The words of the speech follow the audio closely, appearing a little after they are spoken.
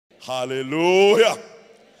Hallelujah.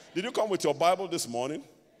 Did you come with your Bible this morning?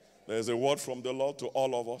 There's a word from the Lord to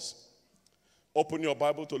all of us. Open your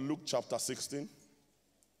Bible to Luke chapter 16.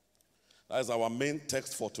 That is our main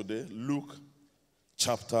text for today. Luke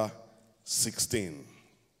chapter 16.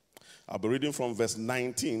 I'll be reading from verse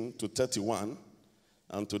 19 to 31.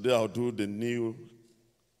 And today I'll do the New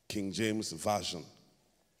King James Version.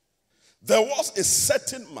 There was a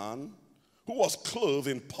certain man who was clothed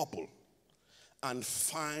in purple and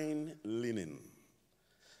fine linen.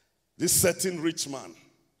 This certain rich man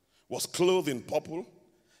was clothed in purple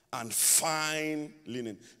and fine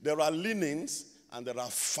linen. There are linens and there are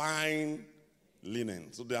fine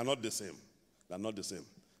linens. So they are not the same. They are not the same.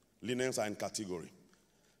 Linens are in category.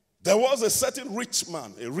 There was a certain rich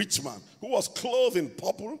man, who was clothed in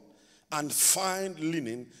purple and fine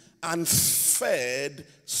linen and fed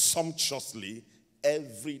sumptuously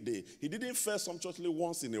every day. He didn't fed sumptuously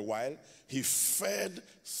once in a while. He fed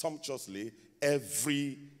sumptuously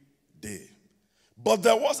every day. But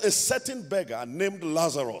there was a certain beggar named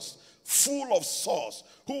Lazarus, full of sores,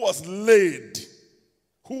 who was laid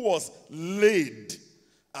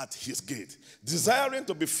at his gate, desiring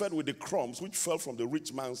to be fed with the crumbs which fell from the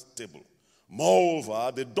rich man's table.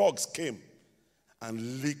 Moreover, the dogs came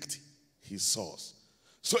and licked his sores.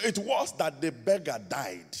 So it was that the beggar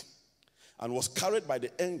died and was carried by the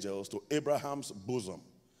angels to Abraham's bosom.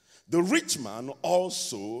 The rich man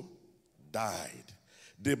also died.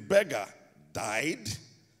 The beggar died.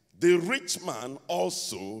 The rich man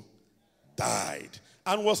also died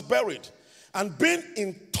and was buried. And being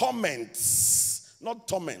in torments, not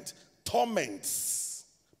torment, torments,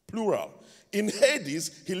 plural. In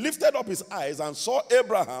Hades, he lifted up his eyes and saw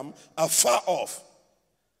Abraham afar off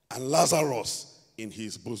and Lazarus in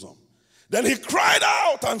his bosom. Then he cried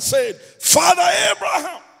out and said, Father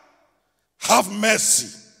Abraham, have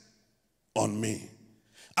mercy on me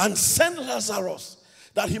and send Lazarus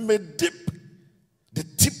that he may dip the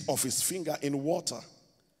tip of his finger in water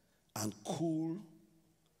and cool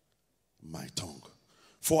my tongue.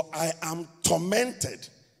 For I am tormented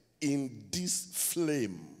in this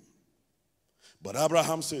flame. But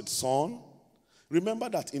Abraham said, Son, remember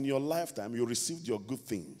that in your lifetime you received your good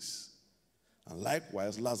things, and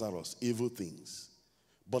likewise Lazarus evil things.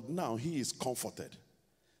 But now he is comforted,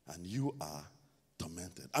 and you are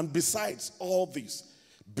tormented. And besides all this,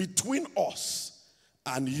 between us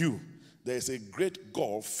and you, there is a great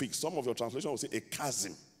gulf fixed. Some of your translations will say a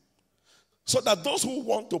chasm. So that those who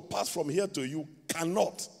want to pass from here to you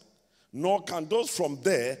cannot, nor can those from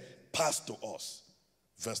there pass to us.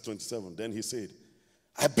 Verse 27, then he said,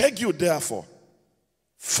 I beg you therefore,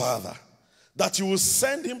 Father, that you will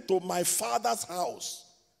send him to my father's house.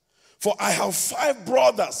 For I have 5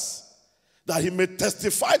 brothers, that he may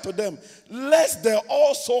testify to them, lest they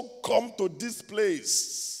also come to this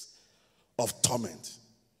place of torment.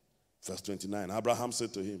 Verse 29, Abraham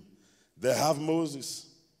said to him, they have Moses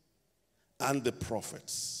and the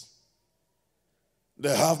prophets.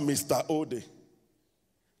 They have Mr. Ode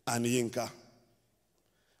and Yinka.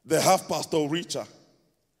 They have Pastor Richa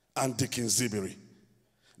and Deacon Zibiri.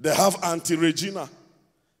 They have Auntie Regina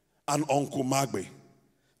and Uncle Magbe.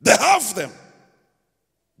 They have them.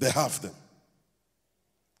 They have them.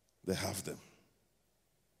 They have them.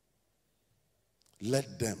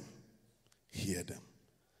 Let them hear them.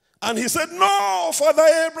 And he said, no, Father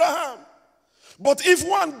Abraham. But if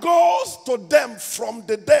one goes to them from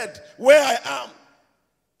the dead, where I am,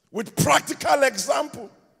 with practical example,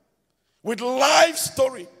 with life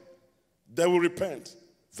story, they will repent.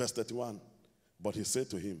 Verse 31. But he said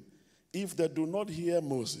to him, if they do not hear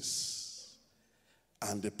Moses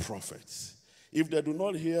and the prophets, if they do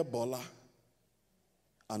not hear Bola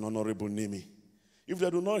and Honorable Nimi, if they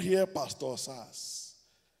do not hear Pastor Sas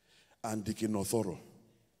and Deacon Othoro,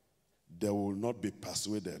 they will not be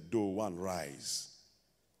persuaded, though one rise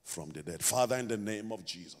from the dead. Father, in the name of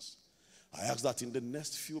Jesus, I ask that in the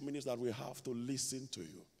next few minutes that we have to listen to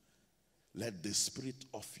you, let the spirit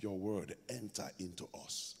of your word enter into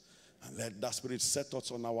us. And let that spirit set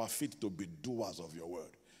us on our feet to be doers of your word.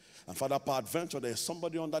 And Father, peradventure, there is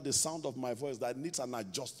somebody under the sound of my voice that needs an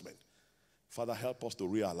adjustment. Father, help us to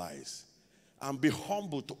realize and be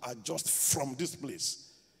humble to adjust from this place.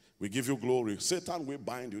 We give you glory. Satan, we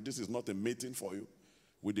bind you. This is not a meeting for you.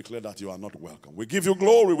 We declare that you are not welcome. We give you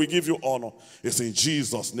glory. We give you honor. It's in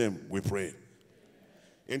Jesus' name we pray.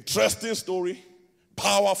 Interesting story.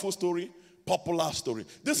 Powerful story. Popular story.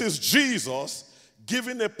 This is Jesus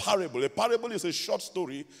giving a parable. A parable is a short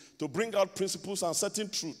story to bring out principles and certain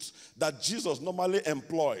truths that Jesus normally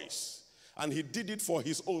employs. And he did it for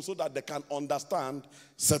his own so that they can understand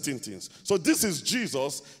certain things. So this is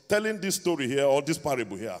Jesus telling this story here, or this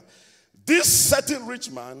parable here. This certain rich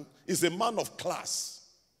man is a man of class.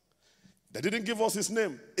 They didn't give us his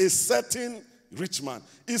name. A certain rich man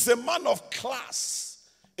is a man of class,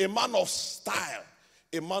 a man of style,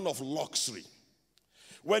 a man of luxury.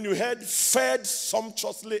 When you heard fed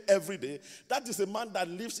sumptuously every day, that is a man that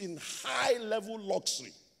lives in high-level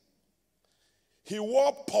luxury. He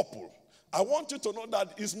wore purple. I want you to know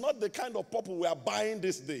that it's not the kind of purple we are buying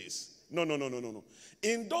these days. No.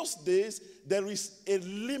 In those days, there is a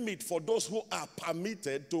limit for those who are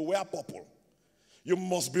permitted to wear purple. You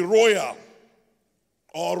must be royal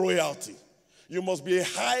or royalty. You must be a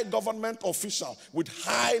high government official with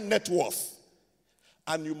high net worth.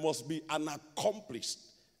 And you must be an accomplished,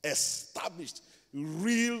 established,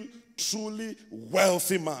 real, truly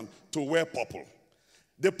wealthy man to wear purple.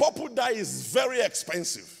 The purple dye is very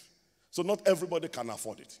expensive. So not everybody can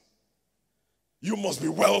afford it. You must be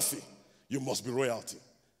wealthy. You must be royalty.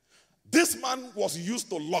 This man was used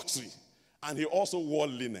to luxury, and he also wore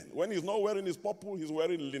linen. When he's not wearing his purple, he's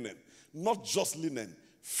wearing linen. Not just linen,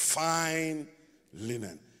 fine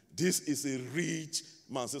linen. This is a rich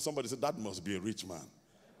man. So somebody said, that must be a rich man.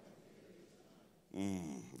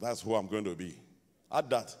 That's who I'm going to be. Add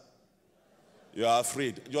that. You are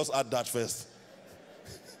afraid. Just add that first.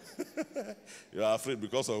 You are afraid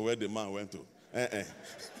because of where the man went to.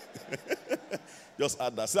 Just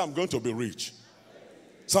add that. Say, I'm going to be rich.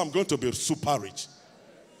 Say, I'm going to be super rich.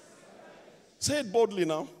 Say it boldly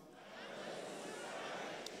now.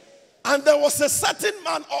 And there was a certain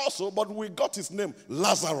man also, but we got his name,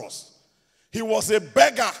 Lazarus. He was a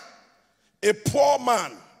beggar, a poor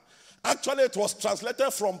man. Actually, it was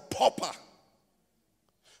translated from pauper.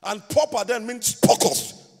 And pauper then means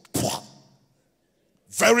pokos.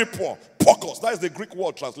 Very poor. Pokos. That is the Greek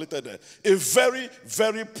word translated there. A very,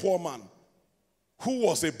 very poor man who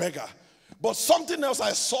was a beggar. But something else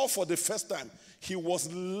I saw for the first time. He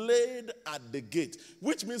was laid at the gate,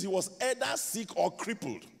 which means he was either sick or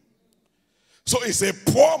crippled. So it's a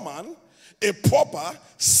poor man, a pauper,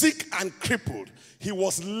 sick and crippled. He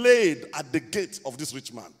was laid at the gate of this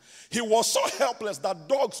rich man. He was so helpless that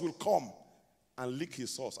dogs will come and lick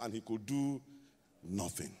his sores, and he could do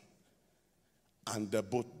nothing. And they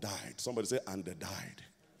both died. Somebody say, and they died.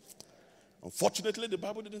 Unfortunately, the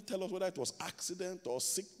Bible didn't tell us whether it was accident or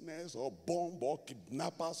sickness or bomb or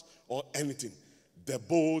kidnappers or anything. They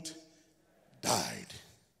both died.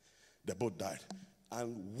 They both died.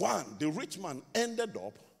 And one, the rich man, ended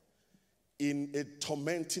up in a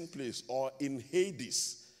tormenting place, or in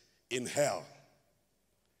Hades, in hell.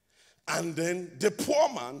 And then the poor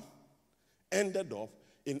man ended up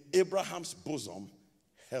in Abraham's bosom,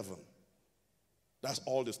 heaven. That's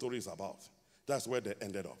all the story is about. That's where they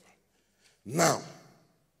ended up. Now,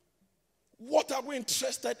 what are we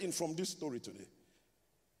interested in from this story today?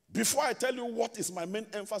 Before I tell you what is my main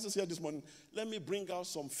emphasis here this morning, let me bring out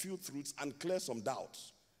some few truths and clear some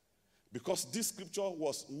doubts. Because this scripture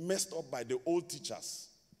was messed up by the old teachers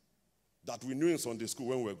that we knew in Sunday school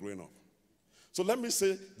when we were growing up. So let me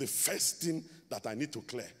say the first thing that I need to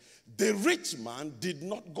clear. The rich man did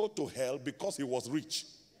not go to hell because he was rich.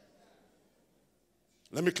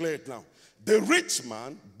 Let me clear it now. The rich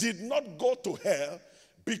man did not go to hell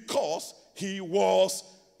because he was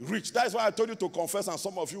rich. That is why I told you to confess, and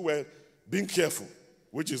some of you were being careful,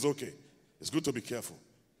 which is okay. It's good to be careful.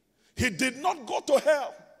 He did not go to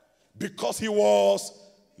hell because he was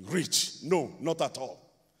rich. No, not at all.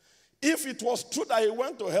 If it was true that he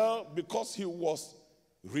went to hell because he was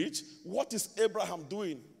rich, what is Abraham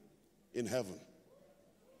doing in heaven?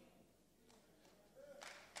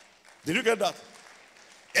 Did you get that?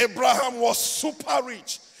 Abraham was super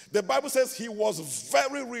rich. The Bible says he was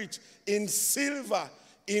very rich in silver,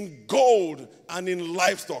 in gold, and in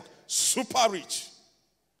livestock. Super rich.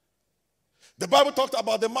 The Bible talked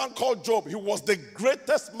about the man called Job. He was the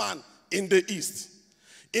greatest man in the East.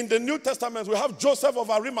 In the New Testament, we have Joseph of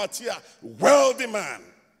Arimathea, wealthy man.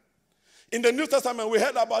 In the New Testament, we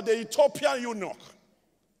heard about the Ethiopian eunuch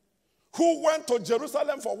who went to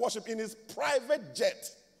Jerusalem for worship in his private jet.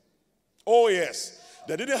 Oh yes.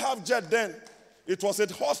 They didn't have jet then. It was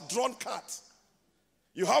a horse-drawn cart.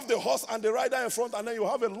 You have the horse and the rider in front, and then you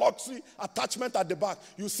have a luxury attachment at the back.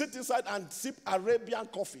 You sit inside and sip Arabian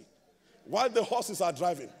coffee while the horses are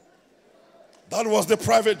driving. That was the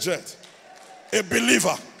private jet. A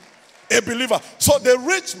believer. A believer. So the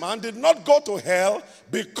rich man did not go to hell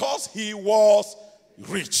because he was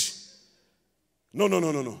rich. No.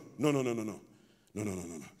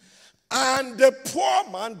 And the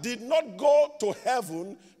poor man did not go to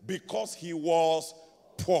heaven because he was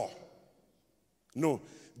poor. No.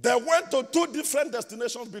 They went to two different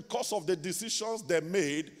destinations because of the decisions they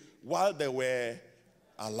made while they were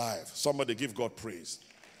alive. Somebody give God praise.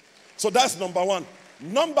 So that's number one.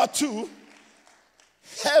 Number two,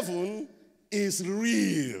 heaven is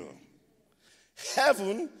real.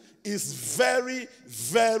 Heaven is very,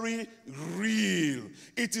 very real.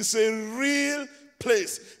 It is a real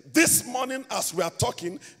place. This morning as we are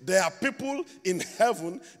talking, there are people in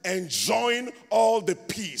heaven enjoying all the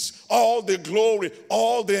peace, all the glory,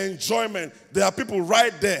 all the enjoyment. There are people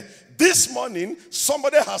right there. This morning,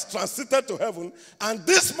 somebody has transited to heaven, and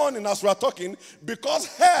this morning as we are talking, because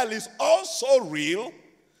hell is also real,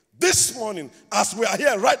 this morning as we are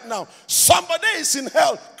here right now, somebody is in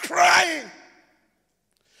hell crying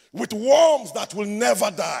with worms that will never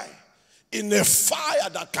die, in a fire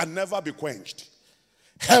that can never be quenched.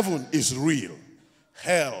 Heaven is real.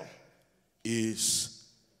 Hell is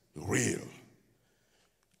real.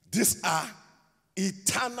 These are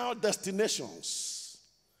eternal destinations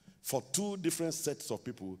for two different sets of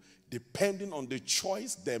people, depending on the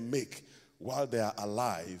choice they make while they are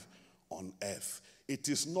alive on earth. It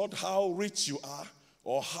is not how rich you are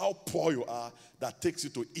or how poor you are that takes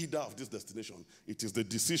you to either of these destinations. It is the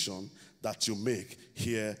decision that you make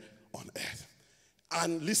here on earth.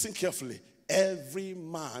 And listen carefully. Every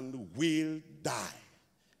man will die.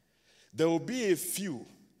 There will be a few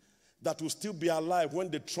that will still be alive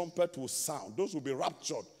when the trumpet will sound. Those will be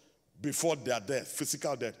raptured before their death,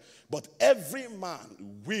 physical death. But every man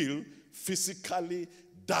will physically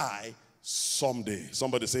die someday.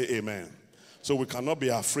 Somebody say amen. So we cannot be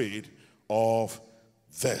afraid of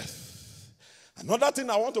death. Another thing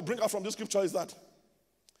I want to bring out from this scripture is that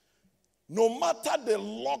no matter the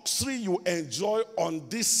luxury you enjoy on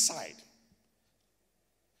this side,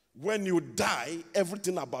 when you die,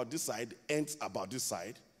 everything about this side ends about this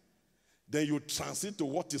side. Then you transit to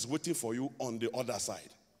what is waiting for you on the other side.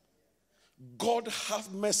 God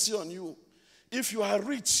have mercy on you. If you are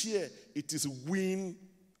rich here, it is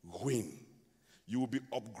win-win. You will be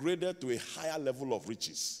upgraded to a higher level of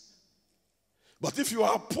riches. But if you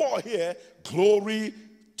are poor here, glory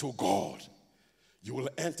to God. You will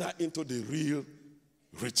enter into the real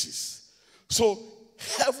riches. So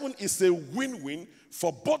heaven is a win-win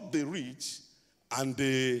for both the rich and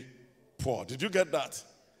the poor. Did you get that?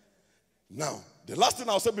 Now, the last thing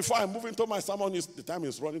I'll say before I move into my sermon is the time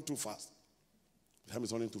is running too fast. The time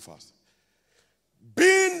is running too fast.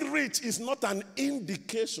 Being rich is not an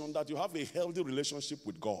indication that you have a healthy relationship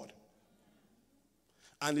with God.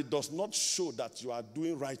 And it does not show that you are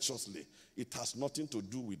doing righteously. It has nothing to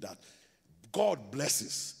do with that. God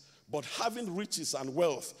blesses. But having riches and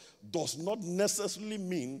wealth does not necessarily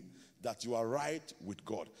mean that you are right with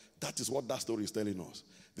God. That is what that story is telling us.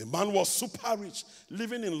 The man was super rich,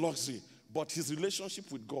 living in luxury, but his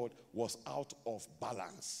relationship with God was out of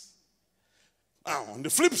balance. Now, on the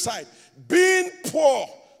flip side, being poor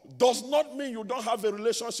does not mean you don't have a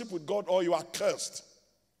relationship with God or you are cursed.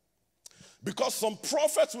 Because some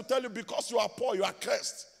prophets will tell you because you are poor, you are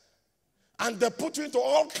cursed. And they put you into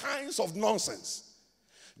all kinds of nonsense.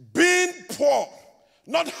 Being poor,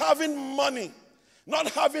 not having money, not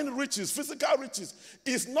having riches, physical riches,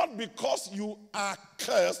 is not because you are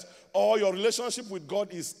cursed or your relationship with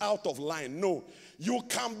God is out of line. No. You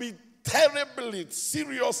can be terribly,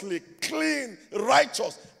 seriously, clean,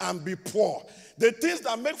 righteous, and be poor. The things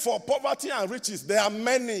that make for poverty and riches, there are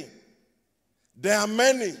many. There are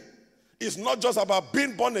many. It's not just about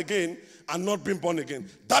being born again and not being born again.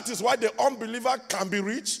 That is why the unbeliever can be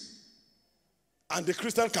rich and the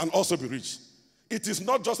Christian can also be rich. It is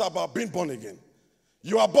not just about being born again.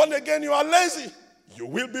 You are born again, you are lazy, you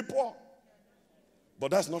will be poor.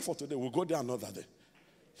 But that's not for today. We'll go there another day.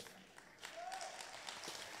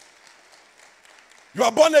 You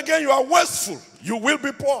are born again, you are wasteful, you will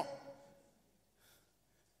be poor.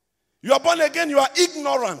 You are born again, you are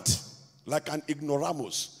ignorant, like an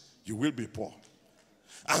ignoramus, you will be poor.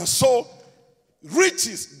 And so,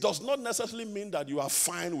 riches does not necessarily mean that you are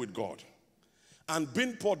fine with God. And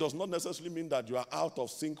being poor does not necessarily mean that you are out of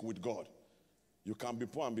sync with God. You can be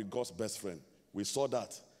poor and be God's best friend. We saw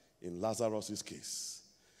that in Lazarus' case.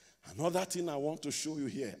 Another thing I want to show you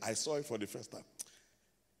here, I saw it for the first time.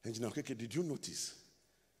 Engineer Okeke, did you notice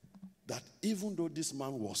that even though this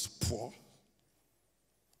man was poor,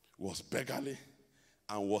 was beggarly,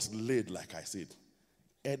 and was laid, like I said,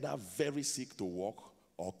 either very sick to walk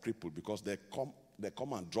or crippled, because they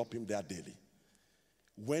come and drop him there daily.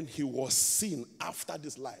 When he was seen after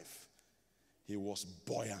this life, he was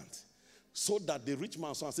buoyant. So that the rich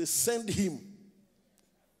man's son said, send him.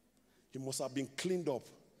 He must have been cleaned up.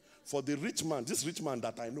 For the rich man, this rich man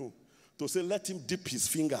that I know, to say, let him dip his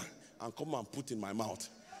finger and come and put in my mouth.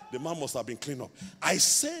 The man must have been cleaned up. I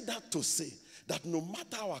say that to say that no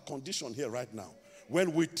matter our condition here right now,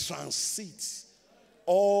 when we transit,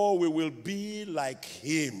 oh, we will be like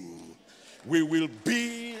him. We will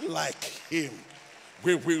be like him.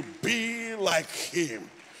 We will be like him.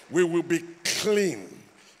 We will be clean,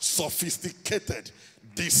 sophisticated,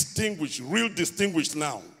 distinguished, real distinguished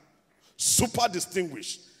now. Super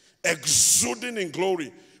distinguished, exuding in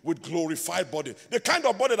glory with glorified body. The kind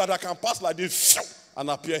of body that I can pass like this and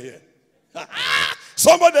appear here.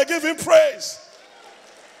 Somebody give him praise.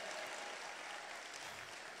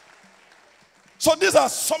 So these are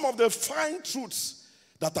some of the fine truths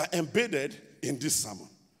that are embedded in this sermon.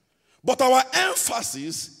 But our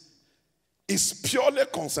emphasis is purely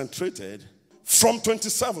concentrated from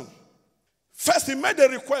 27. First, he made a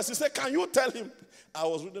request. He said, can you tell him? I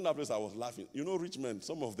was reading that place, I was laughing. You know, rich men,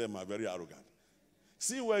 some of them are very arrogant.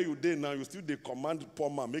 See where you did now, you still they command poor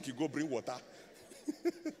man, make you go bring water.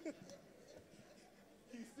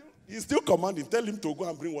 He's still commanding, tell him to go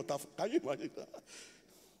and bring water. Can you imagine that?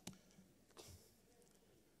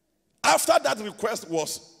 After that request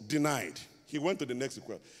was denied, he went to the next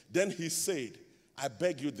request. Then he said, I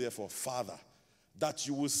beg you therefore, Father, that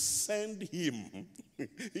you will send him,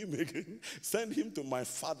 send him to my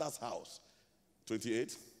father's house.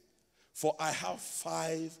 28. For I have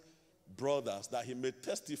 5 brothers, that he may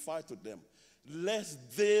testify to them,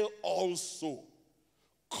 lest they also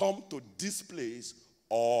come to this place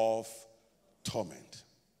of torment.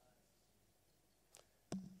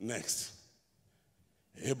 Next.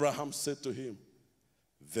 Abraham said to him,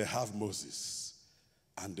 they have Moses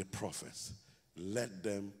and the prophets. Let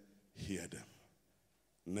them hear them.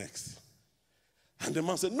 Next. And the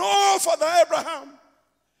man said, no, Father Abraham.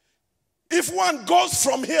 If one goes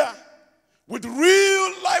from here with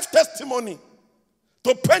real life testimony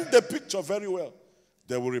to paint the picture very well,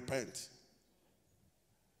 they will repent.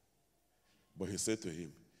 But he said to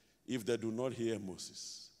him, if they do not hear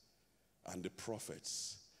Moses and the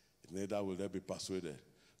prophets, neither will they be persuaded,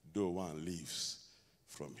 though one leaves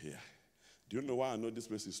from here. Do you know why I know this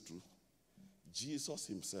place is true? Jesus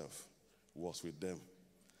himself was with them.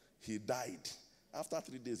 He died. After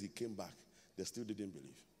 3 days, he came back. They still didn't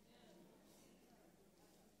believe.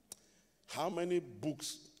 How many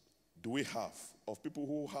books do we have of people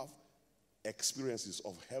who have experiences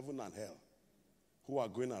of heaven and hell, who are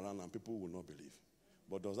going around and people will not believe?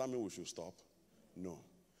 But does that mean we should stop? No.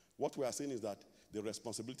 What we are saying is that the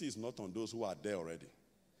responsibility is not on those who are there already.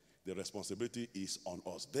 The responsibility is on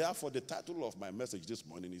us. Therefore, the title of my message this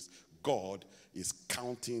morning is God is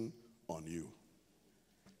counting on you.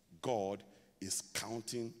 God is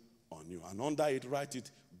counting on you. And under it, write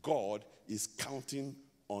it, God is counting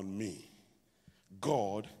on me.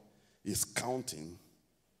 God is counting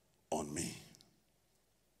on me.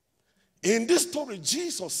 In this story,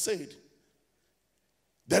 Jesus said,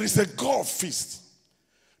 there is a God feast.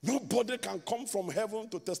 Nobody can come from heaven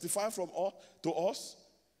to testify to us.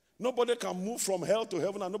 Nobody can move from hell to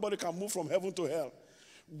heaven, and nobody can move from heaven to hell.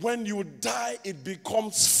 When you die, it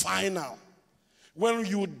becomes final. When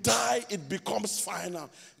you die, it becomes final.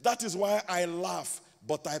 That is why I laugh,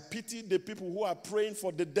 but I pity the people who are praying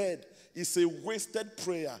for the dead. It's a wasted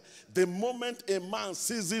prayer. The moment a man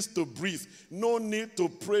ceases to breathe, no need to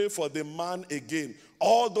pray for the man again.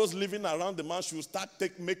 All those living around the man should start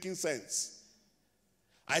making sense.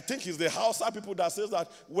 I think it's the Hausa people that says that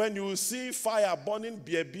when you see fire burning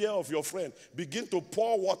beer of your friend, begin to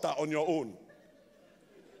pour water on your own.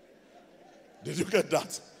 Did you get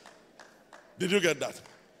that? Did you get that?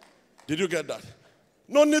 Did you get that?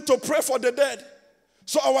 No need to pray for the dead.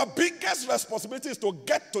 So our biggest responsibility is to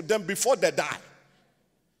get to them before they die.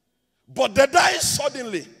 But they die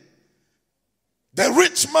suddenly. The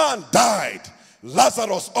rich man died.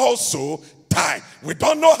 Lazarus also died. We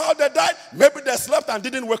don't know how they died. Maybe they slept and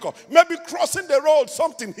didn't wake up. Maybe crossing the road,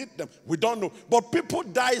 something hit them. We don't know. But people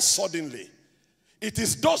die suddenly. It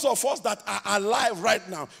is those of us that are alive right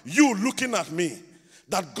now, you looking at me,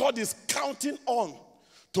 that God is counting on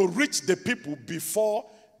to reach the people before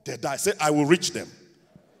they die. Say, I will reach them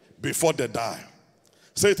before they die.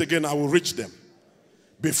 Say it again, I will reach them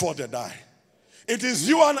before they die. It is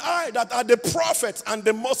you and I that are the prophets and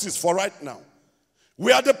the Moses for right now.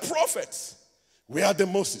 We are the prophets. We are the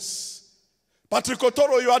Moses. Patrick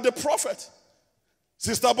Otoro, you are the prophet.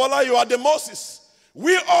 Sister Bola, you are the Moses.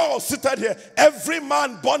 We all seated here. Every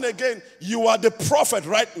man born again, you are the prophet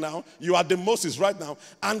right now. You are the Moses right now.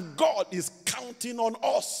 And God is counting on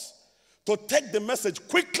us to take the message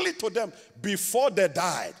quickly to them before they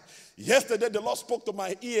died. Yesterday, the Lord spoke to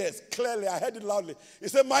my ears clearly. I heard it loudly. He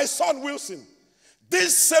said, my son Wilson,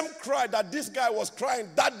 this same cry that this guy was crying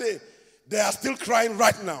that day, they are still crying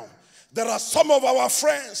right now. There are some of our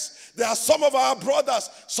friends, there are some of our brothers,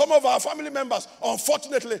 some of our family members,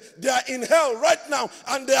 unfortunately, they are in hell right now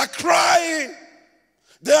and they are crying.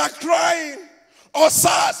 They are crying.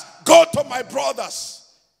 Osas, go to my brothers.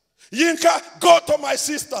 Yinka, go to my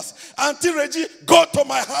sisters. Auntie Reggie, go to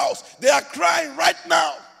my house. They are crying right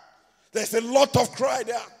now. There's a lot of cry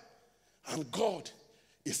there. And God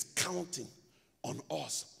is counting on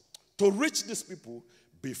us to reach these people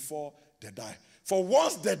before they die. For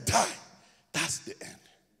once they die, that's the end.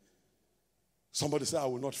 Somebody say, I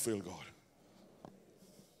will not fail God.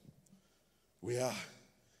 We are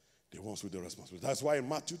the ones with the responsibility. That's why in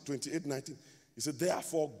Matthew 28:19, he said,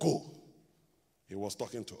 therefore go. He was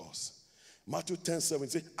talking to us. Matthew 10:7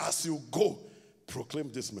 says, as you go,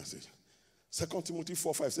 proclaim this message. 2 Timothy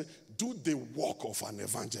 4:5 says, do the work of an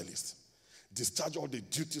evangelist. Discharge all the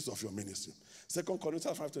duties of your ministry. 2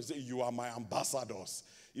 Corinthians 5:20 says, you are my ambassadors.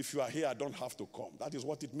 If you are here, I don't have to come. That is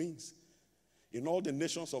what it means. In all the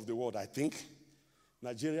nations of the world, I think,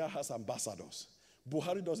 Nigeria has ambassadors.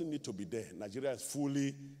 Buhari doesn't need to be there. Nigeria is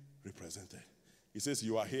fully represented. He says,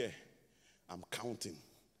 you are here. I'm counting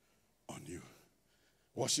on you.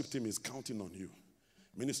 Worship team is counting on you.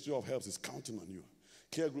 Ministry of Health is counting on you.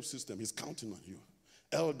 Care group system is counting on you.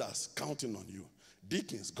 Elders counting on you.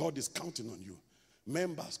 Deacons, God is counting on you.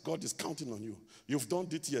 Members, God is counting on you. You've done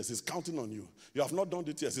DTS, He's counting on you. You have not done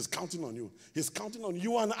DTS, He's counting on you. He's counting on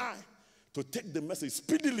you and I to take the message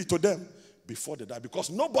speedily to them before they die. Because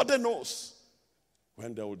nobody knows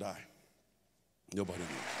when they will die. Nobody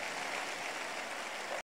knows.